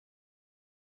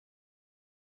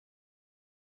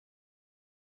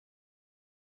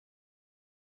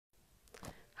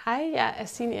Hej, jeg er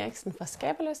Signe Eriksen fra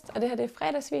Skaberlyst, og det her det er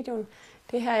fredagsvideoen.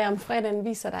 Det her jeg om fredagen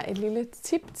viser dig et lille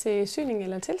tip til syning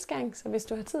eller tilskæring, så hvis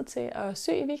du har tid til at sy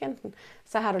i weekenden,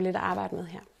 så har du lidt at arbejde med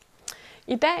her.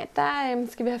 I dag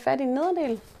skal vi have fat i en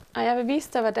nederdel, og jeg vil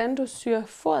vise dig, hvordan du syr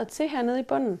foret til hernede i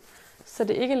bunden, så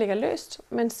det ikke ligger løst,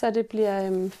 men så det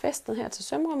bliver fæstet her til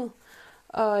sømrummet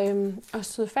og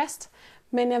syet fast.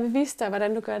 Men jeg vil vise dig,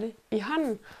 hvordan du gør det i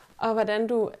hånden, og hvordan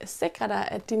du sikrer dig,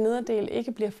 at din nederdel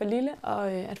ikke bliver for lille,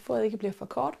 og at foret ikke bliver for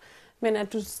kort, men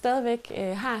at du stadigvæk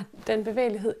har den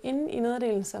bevægelighed inde i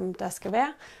nederdelen, som der skal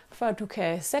være, for at du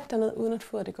kan sætte dig ned, uden at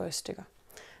foret det går i stykker.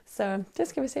 Så det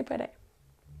skal vi se på i dag.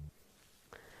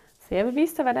 Så jeg vil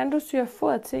vise dig, hvordan du syr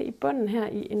foret til i bunden her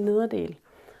i en nederdel.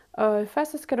 Og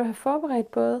først så skal du have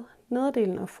forberedt både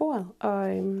nederdelen og foret,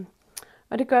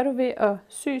 og det gør du ved at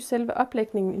sy selve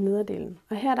oplægningen i nederdelen.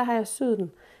 Og her der har jeg syet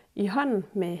den i hånden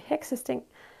med heksesting,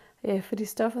 fordi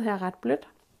stoffet her er ret blødt.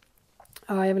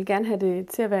 Og jeg vil gerne have det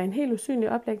til at være en helt usynlig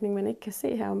oplægning, man ikke kan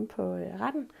se heromme på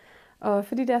retten. Og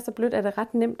fordi det er så blødt, er det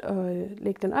ret nemt at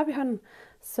lægge den op i hånden.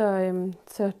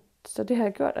 Så det har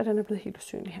jeg gjort, og den er blevet helt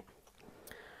usynlig her.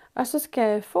 Og så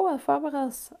skal foret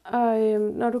forberedes, og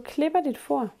når du klipper dit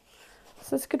får,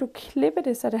 så skal du klippe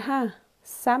det, så det har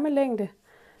samme længde,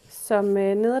 som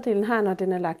nederdelen har, når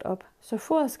den er lagt op. Så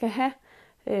foret skal have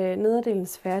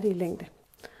nederdelens færdige længde.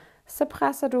 Så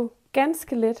presser du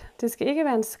ganske let, det skal ikke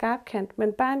være en skarp kant,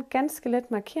 men bare en ganske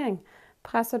let markering,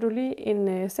 presser du lige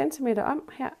en centimeter om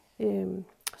her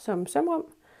som sømrum.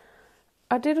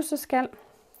 Og det du så skal,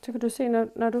 så kan du se,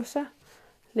 når du så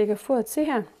lægger foret til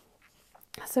her,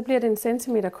 så bliver det en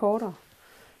centimeter kortere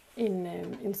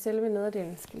end selve nederdelen.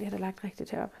 Jeg skal lige have det lagt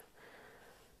rigtigt herop.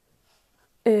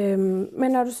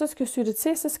 Men når du så skal sy det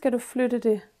til, så skal du flytte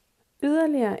det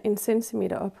yderligere en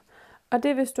centimeter op. Og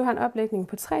det er, hvis du har en oplægning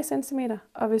på 3 cm,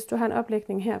 og hvis du har en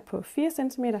oplægning her på 4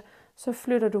 cm, så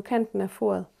flytter du kanten af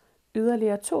foret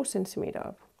yderligere 2 cm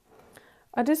op.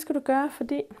 Og det skal du gøre,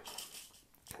 fordi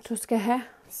du skal have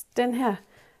den her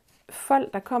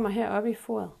fold, der kommer heroppe i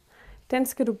foret. Den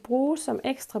skal du bruge som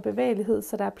ekstra bevægelighed,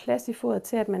 så der er plads i foret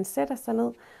til, at man sætter sig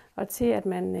ned, og til, at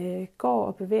man går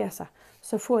og bevæger sig,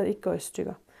 så foret ikke går i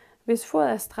stykker. Hvis foret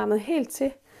er strammet helt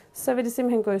til, så vil det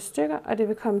simpelthen gå i stykker, og det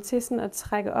vil komme til sådan at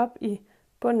trække op i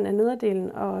bunden af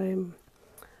nederdelen,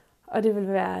 og det vil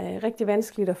være rigtig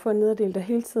vanskeligt at få en nederdel, der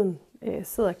hele tiden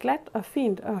sidder glat og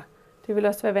fint, og det vil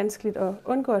også være vanskeligt at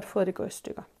undgå, at foret det går i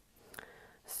stykker.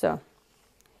 Så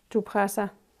du presser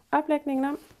oplægningen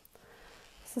om,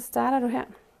 så starter du her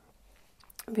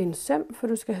ved en søm, for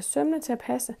du skal have sømmene til at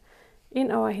passe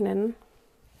ind over hinanden.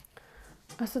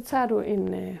 Og så tager du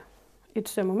et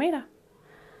sømmometer,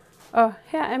 og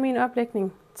her er min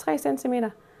oplægning 3 cm,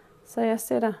 så jeg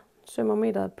sætter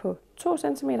sømmometeret på 2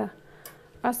 cm,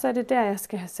 og så er det der, jeg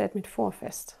skal have sat mit for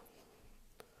fast.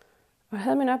 Og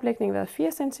havde min oplægning været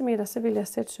 4 cm, så ville jeg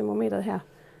sætte sømmometeret her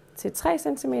til 3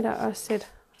 cm og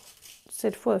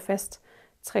sætte foret fast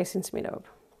 3 cm op.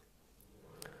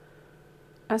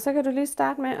 Og så kan du lige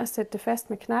starte med at sætte det fast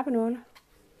med knappenåle.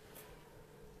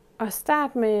 Og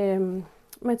start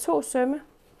med 2 sømme,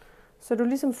 så du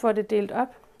ligesom får det delt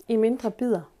op i mindre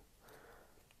bidder.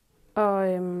 Og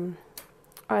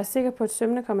er sikker på, at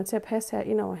sømmene kommer til at passe her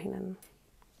ind over hinanden.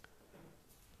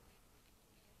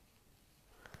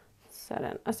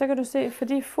 Sådan. Og så kan du se,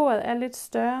 fordi foret er lidt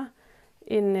større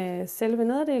end selve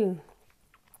nederdelen,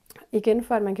 igen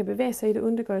for at man kan bevæge sig i det,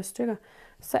 uden det går i stykker,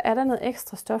 så er der noget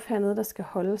ekstra stof hernede, der skal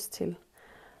holdes til.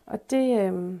 Og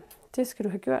det skal du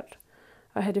have gjort,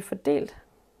 og have det fordelt,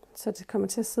 så det kommer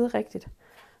til at sidde rigtigt.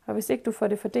 Og hvis ikke du får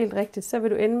det fordelt rigtigt, så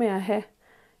vil du ende med at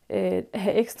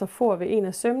have ekstra for ved en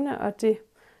af sømmene, og det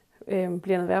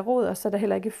bliver noget værre rod, og så er der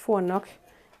heller ikke for nok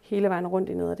hele vejen rundt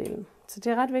i nederdelen. Så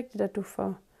det er ret vigtigt, at du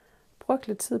får brugt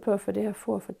lidt tid på at få det her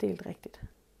for fordelt rigtigt.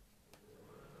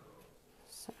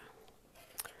 Så.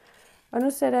 Og nu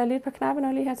sætter jeg lige et par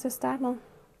knapper lige her til at starte med.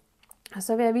 Og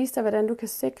så vil jeg vise dig, hvordan du kan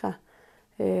sikre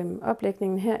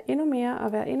oplægningen her endnu mere,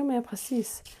 og være endnu mere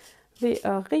præcis ved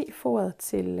at ri foret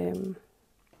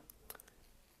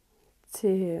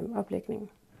til oplægningen.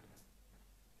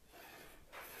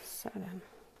 Sådan.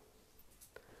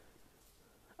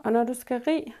 Og når du skal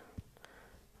ri,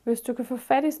 hvis du kan få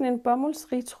fat i sådan en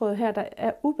bomuldsrigtråd her, der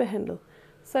er ubehandlet,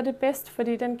 så er det bedst,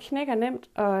 fordi den knækker nemt,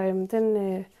 og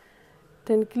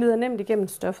den glider nemt igennem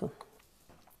stoffet.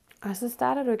 Og så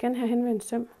starter du igen herhen ved en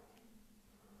søm.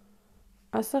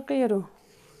 Og så riger du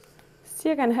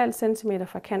cirka en halv centimeter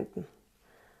fra kanten.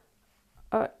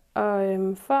 Og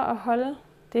for at holde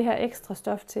det her ekstra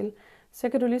stof til, så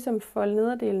kan du ligesom folde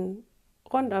nederdelen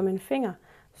rundt om en finger,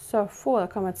 så foret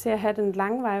kommer til at have den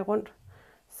lange vej rundt.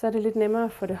 Så er det lidt nemmere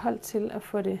at få det holdt til, at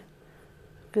få det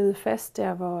ride fast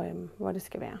der, hvor det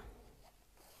skal være.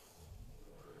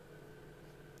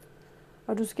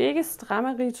 Og du skal ikke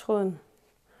stramme rigtråden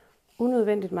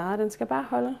unødvendigt meget. Den skal bare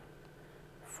holde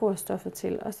foderstoffet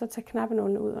til, og så tage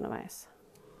knappenålene ud undervejs.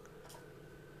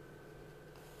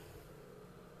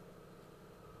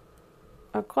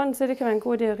 Og grunden til, at det kan være en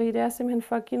god idé at ride, det er simpelthen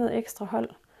for at give noget ekstra hold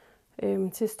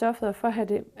til stoffet, og for at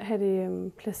have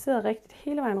det placeret rigtigt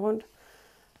hele vejen rundt.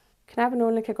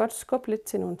 Knappenålene kan godt skubbe lidt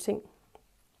til nogle ting.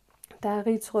 Der er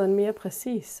rigtråden mere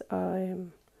præcis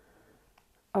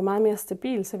og meget mere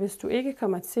stabil, så hvis du ikke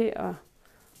kommer til at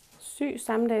sy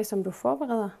samme dag, som du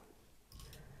forbereder,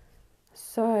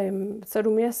 så er du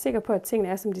mere sikker på, at tingene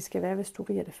er, som de skal være, hvis du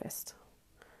rider det fast.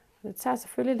 Det tager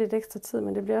selvfølgelig lidt ekstra tid,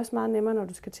 men det bliver også meget nemmere, når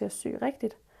du skal til at sy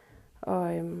rigtigt,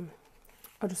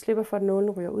 og du slipper for, at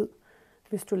nålen ryger ud,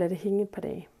 hvis du lader det hænge et par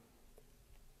dage.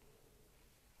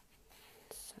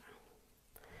 Så.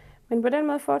 Men på den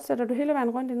måde fortsætter du hele vejen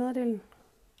rundt i nederdelen,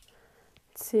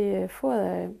 til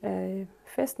fodret er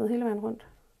fæstnet hele vejen rundt.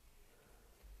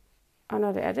 Og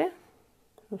når det er det,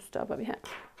 nu stopper vi her,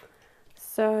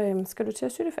 så skal du til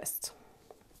at sy det fast.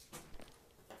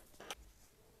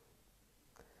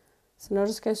 Så når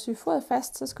du skal sy fodret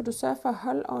fast, så skal du sørge for at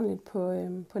holde ordentligt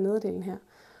på nederdelen her.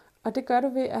 Og det gør du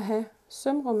ved at have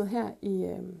sømrummet her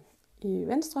i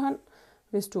venstre hånd,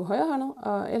 hvis du er højrehåndet,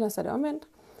 og ellers er det omvendt.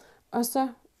 Og så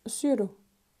syr du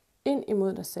ind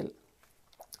imod dig selv.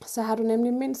 Så har du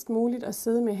nemlig mindst muligt at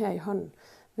sidde med her i hånden.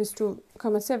 Hvis du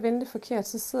kommer til at vende forkert,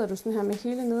 så sidder du sådan her med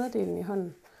hele nederdelen i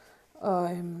hånden. Og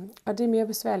det er mere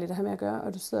besværligt at have med at gøre,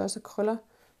 og du sidder også og krøller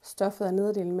stoffet af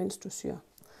nederdelen, mens du syr.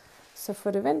 Så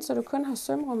få det vendt, så du kun har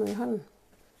sømrummet i hånden.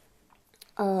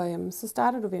 Og så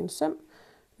starter du ved en søm.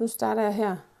 Nu starter jeg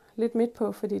her lidt midt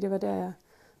på, fordi det var der, jeg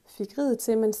fik ridet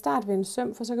til. Men start ved en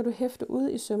søm, for så kan du hæfte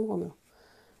ude i sømrummet.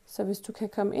 Så hvis du kan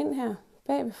komme ind her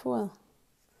bag ved foret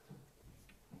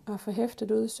og få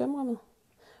hæftet ude i sømrummet.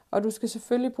 Og du skal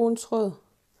selvfølgelig bruge en tråd,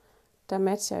 der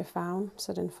matcher i farven,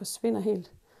 så den forsvinder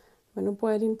helt. Men nu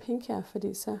bruger jeg lige en pink her,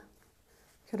 fordi så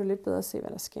kan du lidt bedre se, hvad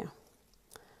der sker.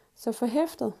 Så få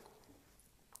hæftet,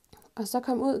 og så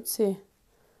kom ud til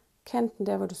kanten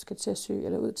der, hvor du skal til at sy,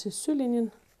 eller ud til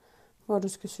sylinjen, hvor du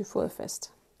skal sy fodet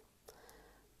fast.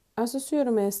 Og så syr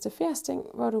du med stafersting,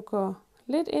 hvor du går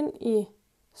lidt ind i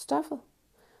stoffet,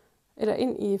 eller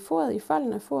ind i foret, i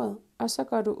folden af foret, og så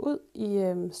går du ud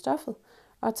i stoffet,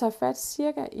 og tager fat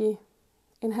cirka i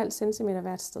 0,5 cm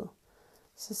hvert sted.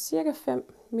 Så cirka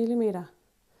 5 mm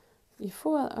i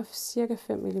foret, og cirka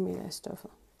 5 mm i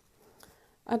stoffet.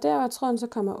 Og der hvor tråden så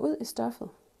kommer ud i stoffet,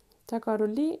 der går du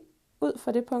lige ud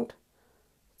fra det punkt,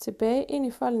 tilbage ind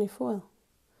i folden i foret.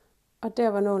 Og der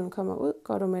hvor nålen kommer ud,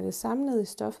 går du med det samme ned i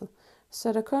stoffet,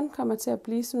 så der kun kommer til at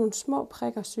blive sådan nogle små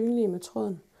prikker synlige med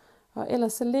tråden. Og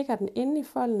ellers så ligger den inde i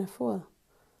folden af foret,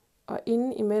 og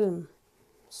inde imellem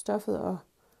stoffet og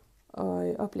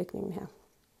oplægningen her.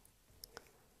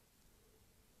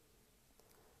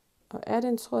 Og er det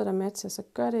en tråd, der matcher, så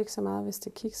gør det ikke så meget, hvis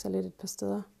det kikser lidt et par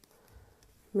steder.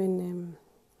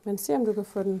 Men se om du kan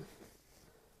få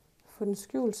den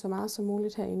skjult så meget som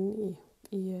muligt herinde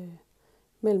i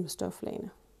mellem stoflagene.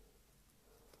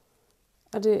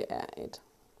 Og det er et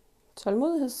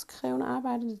tålmodighedskrævende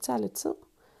arbejde, det tager lidt tid.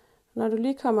 Når du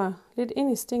lige kommer lidt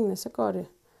ind i stingene, så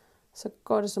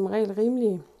går det som regel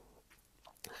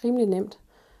rimelig nemt.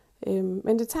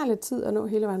 Men det tager lidt tid at nå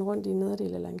hele vejen rundt i en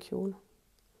nederdel eller en kjole.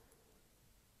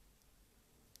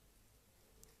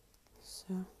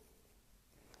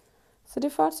 Så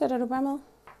det fortsætter du bare med.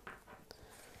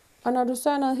 Og når du så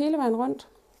er nået hele vejen rundt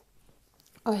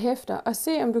og hæfter, og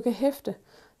se om du kan hæfte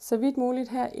så vidt muligt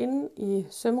herinde i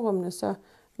sømrummene, så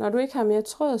når du ikke har mere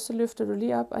tråd, så løfter du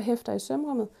lige op og hæfter i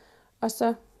sømrummet, og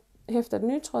så hæfter den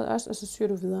nye tråd også, og så syr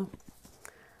du videre.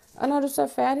 Og når du så er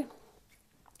færdig,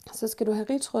 så skal du have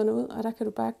rigtrådene ud, og der kan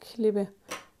du bare klippe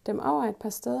dem over et par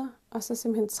steder, og så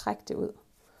simpelthen trække det ud.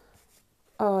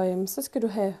 Og så skal du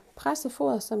have presset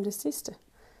fodret som det sidste,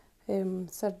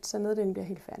 så nederdelen bliver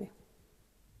helt færdig.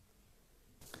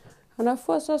 Og når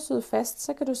fodret så er syet fast,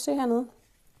 så kan du se hernede,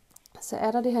 så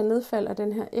er der det her nedfald og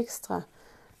den her ekstra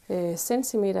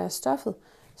centimeter af stoffet,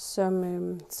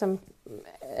 som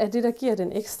er det, der giver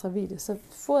den ekstra vidde. Så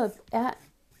fodret er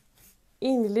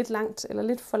egentlig lidt langt, eller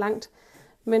lidt for langt,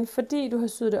 men fordi du har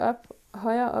syet det op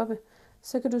højere oppe,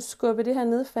 så kan du skubbe det her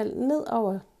nedfald ned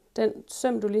over den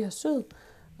søm, du lige har syet,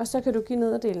 og så kan du give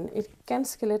nederdelen et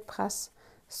ganske let pres,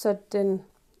 så den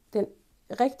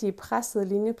rigtige pressede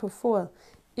linje på fodret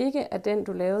ikke er den,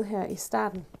 du lavede her i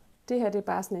starten. Det her det er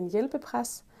bare sådan en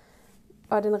hjælpepres,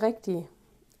 og den rigtige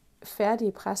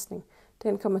færdige presning,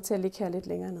 den kommer til at ligge her lidt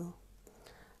længere nede.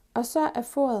 Og så er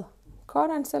fodret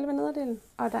kortere end selve nederdelen,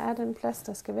 og der er den plads,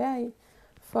 der skal være i,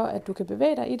 for at du kan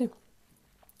bevæge dig i det.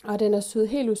 Og den er syet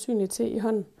helt usynlig til i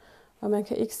hånden, og man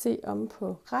kan ikke se om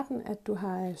på retten, at du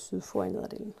har syet foer i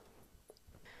nederdelen.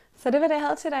 Så det var det, jeg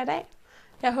havde til dig i dag.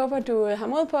 Jeg håber, du har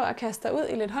mod på at kaste dig ud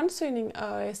i lidt håndsyning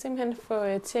og simpelthen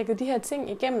få tjekket de her ting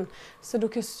igennem, så du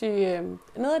kan sy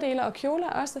nederdele og kjoler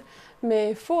også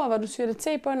med foer, hvor du syr det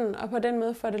til i bunden, og på den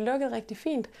måde får det lukket rigtig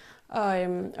fint.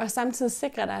 Og samtidig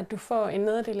sikre dig, at du får en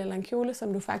nederdel eller en kjole,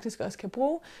 som du faktisk også kan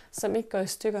bruge, som ikke går i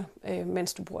stykker,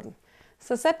 mens du bruger den.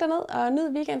 Så sæt dig ned og nyd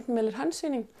weekenden med lidt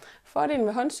håndsyning. Fordelen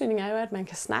med håndsyning er jo, at man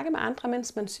kan snakke med andre,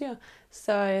 mens man syr.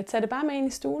 Så tag det bare med ind i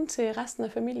stuen til resten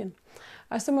af familien.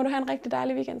 Og så må du have en rigtig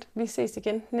dejlig weekend. Vi ses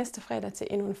igen næste fredag til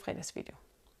endnu en fredagsvideo.